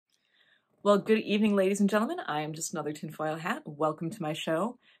Well, good evening, ladies and gentlemen. I am just another tinfoil hat. Welcome to my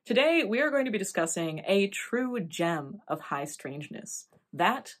show. Today, we are going to be discussing a true gem of high strangeness,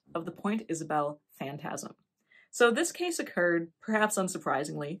 that of the Point Isabel Phantasm. So this case occurred, perhaps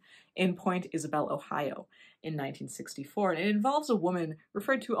unsurprisingly, in Point Isabel, Ohio in 1964, and it involves a woman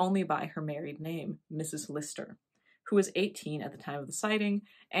referred to only by her married name, Mrs. Lister, who was 18 at the time of the sighting,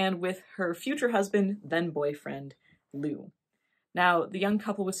 and with her future husband, then boyfriend, Lou. Now, the young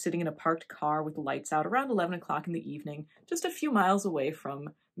couple was sitting in a parked car with the lights out around 11 o'clock in the evening, just a few miles away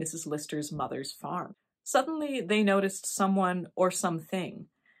from Mrs. Lister's mother's farm. Suddenly, they noticed someone or something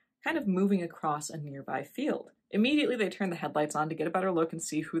kind of moving across a nearby field. Immediately, they turned the headlights on to get a better look and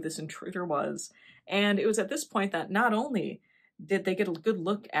see who this intruder was. And it was at this point that not only did they get a good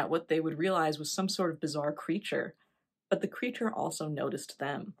look at what they would realize was some sort of bizarre creature, but the creature also noticed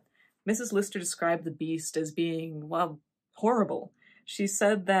them. Mrs. Lister described the beast as being, well, horrible. She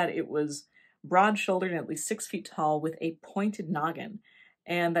said that it was broad-shouldered and at least 6 feet tall with a pointed noggin,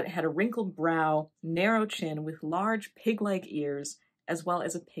 and that it had a wrinkled brow, narrow chin with large pig-like ears, as well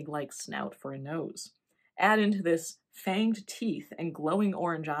as a pig-like snout for a nose. Add into this fanged teeth and glowing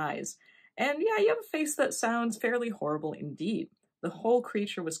orange eyes, and yeah, you have a face that sounds fairly horrible indeed. The whole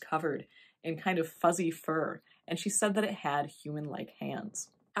creature was covered in kind of fuzzy fur, and she said that it had human-like hands.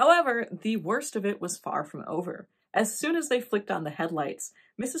 However, the worst of it was far from over. As soon as they flicked on the headlights,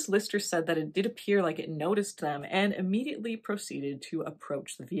 Mrs. Lister said that it did appear like it noticed them and immediately proceeded to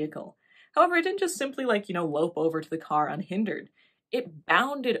approach the vehicle. However, it didn't just simply lope over to the car unhindered. It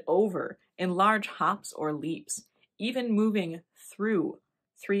bounded over in large hops or leaps, even moving through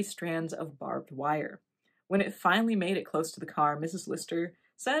 3 strands of barbed wire. When it finally made it close to the car, Mrs. Lister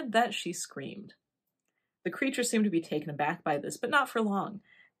said that she screamed. The creature seemed to be taken aback by this, but not for long.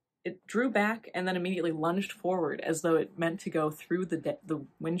 It drew back and then immediately lunged forward as though it meant to go through the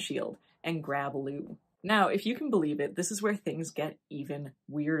windshield and grab Lou. Now, if you can believe it, this is where things get even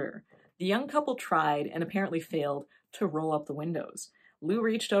weirder. The young couple tried, and apparently failed, to roll up the windows. Lou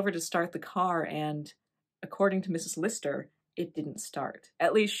reached over to start the car and, according to Mrs. Lister, it didn't start.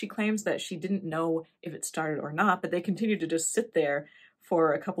 At least she claims that she didn't know if it started or not, but they continued to just sit there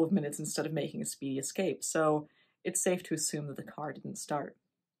for a couple of minutes instead of making a speedy escape, so it's safe to assume that the car didn't start.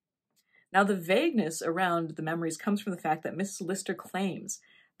 Now, the vagueness around the memories comes from the fact that Mrs. Lister claims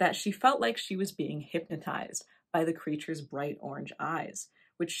that she felt like she was being hypnotized by the creature's bright orange eyes,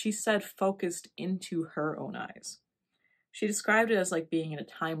 which she said focused into her own eyes. She described it as like being in a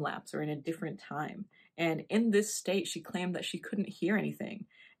time lapse or in a different time, and in this state she claimed that she couldn't hear anything,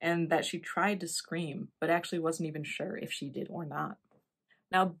 and that she tried to scream, but actually wasn't even sure if she did or not.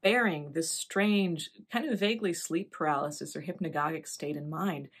 Now, bearing this strange, kind of vaguely sleep paralysis or hypnagogic state in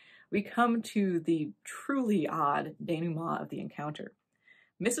mind, we come to the truly odd denouement of the encounter.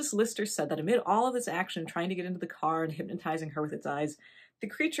 Mrs. Lister said that amid all of this action, trying to get into the car and hypnotizing her with its eyes, the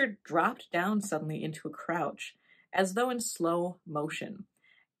creature dropped down suddenly into a crouch, as though in slow motion.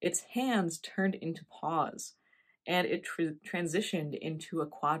 Its hands turned into paws, and it transitioned into a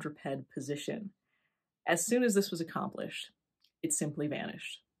quadruped position. As soon as this was accomplished, it simply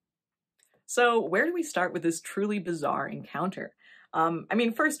vanished. So where do we start with this truly bizarre encounter?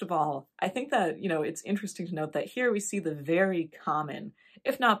 First of all, I think that, it's interesting to note that here we see the very common,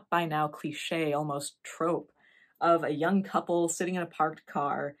 if not by now cliche, almost trope of a young couple sitting in a parked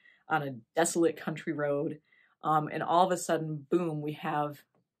car on a desolate country road, and all of a sudden, boom, we have,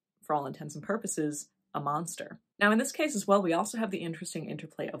 for all intents and purposes, a monster. Now, in this case as well, we also have the interesting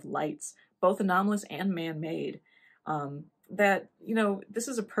interplay of lights, both anomalous and man-made, this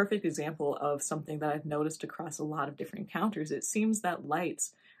is a perfect example of something that I've noticed across a lot of different encounters. It seems that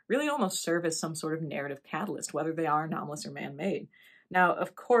lights really almost serve as some sort of narrative catalyst, whether they are anomalous or man-made. Now,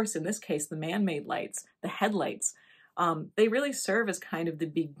 of course, in this case, the man-made lights, the headlights, they really serve as kind of the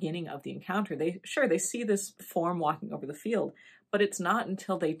beginning of the encounter. They see this form walking over the field, but it's not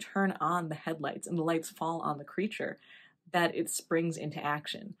until they turn on the headlights and the lights fall on the creature that it springs into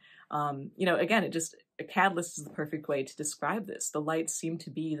action. Again, a catalyst is the perfect way to describe this. The lights seem to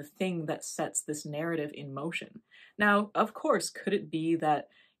be the thing that sets this narrative in motion. Now, of course, could it be that,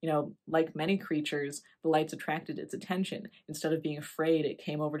 like many creatures, the lights attracted its attention. Instead of being afraid, it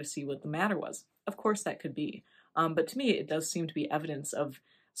came over to see what the matter was? Of course that could be. But to me, it does seem to be evidence of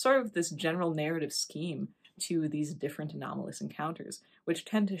sort of this general narrative scheme to these different anomalous encounters, which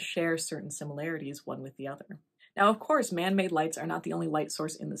tend to share certain similarities one with the other. Now, of course, man-made lights are not the only light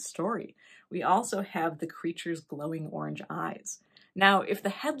source in the story. We also have the creature's glowing orange eyes. Now, if the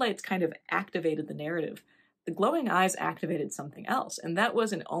headlights kind of activated the narrative, the glowing eyes activated something else, and that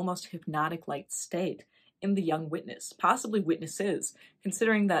was an almost hypnotic-like state in the young witness, possibly witnesses,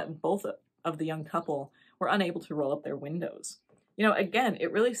 considering that both of the young couple were unable to roll up their windows. Again,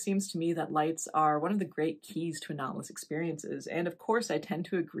 it really seems to me that lights are one of the great keys to anomalous experiences, and of course I tend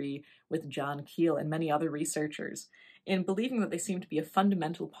to agree with John Keel and many other researchers in believing that they seem to be a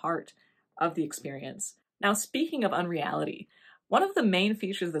fundamental part of the experience. Now, speaking of unreality, one of the main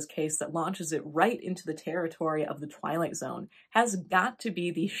features of this case that launches it right into the territory of the Twilight Zone has got to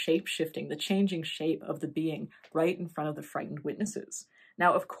be the shape-shifting, the changing shape of the being right in front of the frightened witnesses.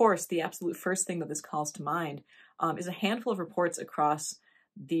 Now, of course, the absolute first thing that this calls to mind is a handful of reports across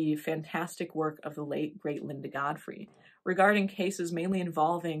the fantastic work of the late, great Linda Godfrey regarding cases mainly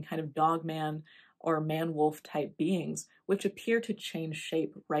involving kind of dogman or man-wolf type beings, which appear to change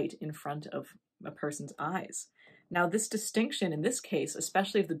shape right in front of a person's eyes. Now, this distinction in this case,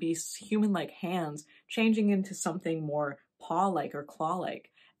 especially of the beast's human-like hands changing into something more paw-like or claw-like,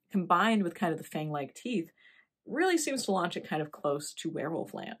 combined with kind of the fang-like teeth, really seems to launch it kind of close to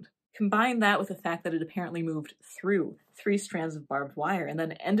werewolf land. Combine that with the fact that it apparently moved through 3 strands of barbed wire and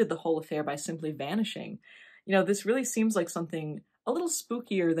then ended the whole affair by simply vanishing. This really seems like something a little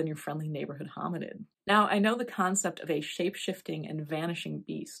spookier than your friendly neighborhood hominid. Now, I know the concept of a shape-shifting and vanishing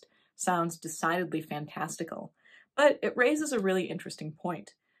beast sounds decidedly fantastical, but it raises a really interesting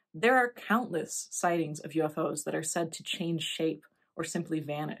point. There are countless sightings of UFOs that are said to change shape or simply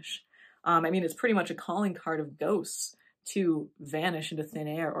vanish. It's pretty much a calling card of ghosts to vanish into thin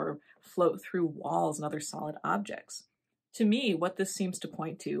air or float through walls and other solid objects. To me, what this seems to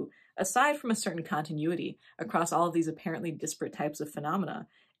point to, aside from a certain continuity across all of these apparently disparate types of phenomena,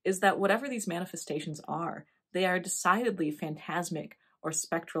 is that whatever these manifestations are, they are decidedly phantasmic or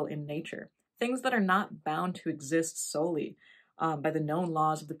spectral in nature, things that are not bound to exist solely by the known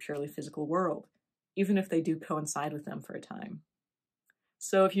laws of the purely physical world, even if they do coincide with them for a time.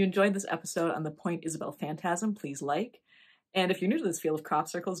 So if you enjoyed this episode on the Point Isabel Phantasm, please like. And if you're new to this field of crop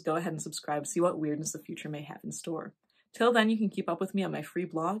circles, go ahead and subscribe to see what weirdness the future may have in store. Till then, you can keep up with me on my free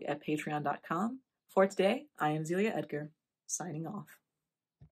blog at patreon.com. For today, I am Zelia Edgar, signing off.